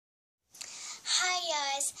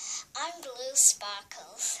guys, I'm Blue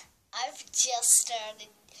Sparkles. I've just started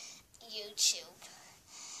YouTube.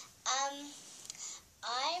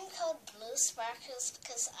 I'm called Blue Sparkles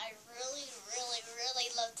because I really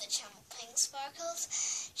love the channel Pink Sparkles.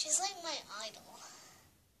 She's like my idol.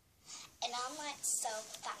 And I'm like so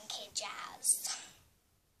funky jazz.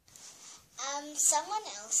 Someone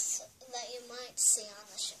else that you might see on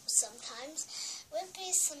the show sometimes would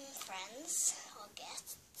be some friends or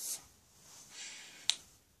guests.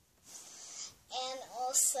 And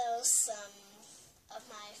also some of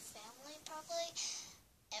my family, probably.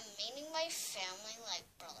 And meaning my family, like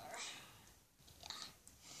brother.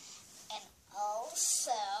 Yeah. And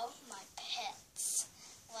also my pets.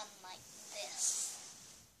 One like this.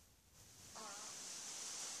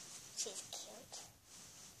 She's cute.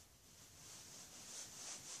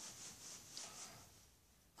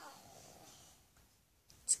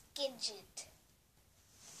 It's Gidget.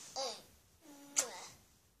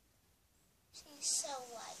 She's so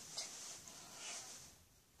white.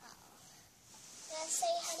 Can I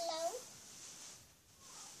say hello?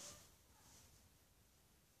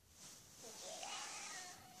 Yeah.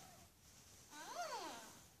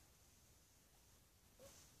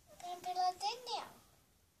 I'm gonna be like that now.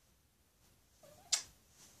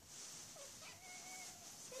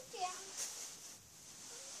 Sit down.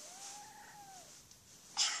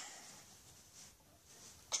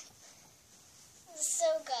 So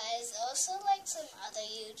guys, also like some other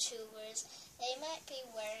YouTubers, they might be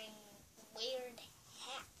wearing weird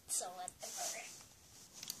hats or whatever.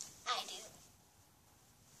 I do.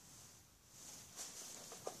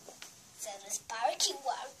 So this barky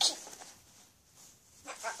warky.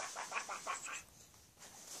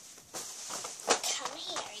 Come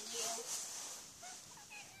here, you.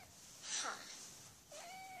 Huh.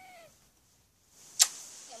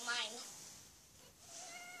 You're mine.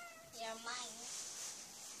 You're mine.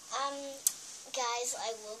 Guys,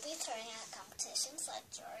 I will be throwing out competitions, like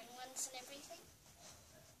drawing ones and everything.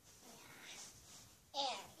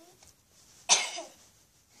 Yeah. And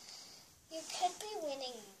you could be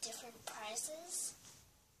winning different prizes,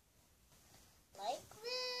 like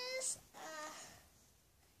this.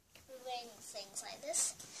 You could be winning things like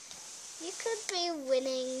this. You could be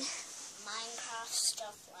winning Minecraft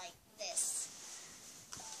stuff like this,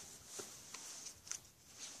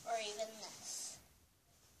 or even this.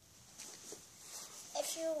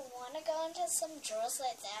 If you want to go into some draws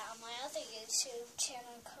like that, on my other YouTube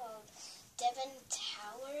channel called Devon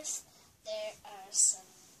Towers, there are some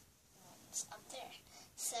ones up there.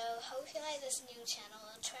 So, hope you like this new channel.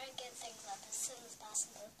 I'll try and get things up as soon as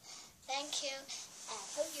possible. Thank you. I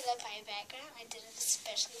hope you like my background. I did it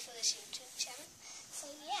especially for this YouTube channel. So,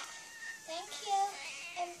 yeah. Thank you.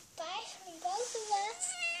 And bye from both of us.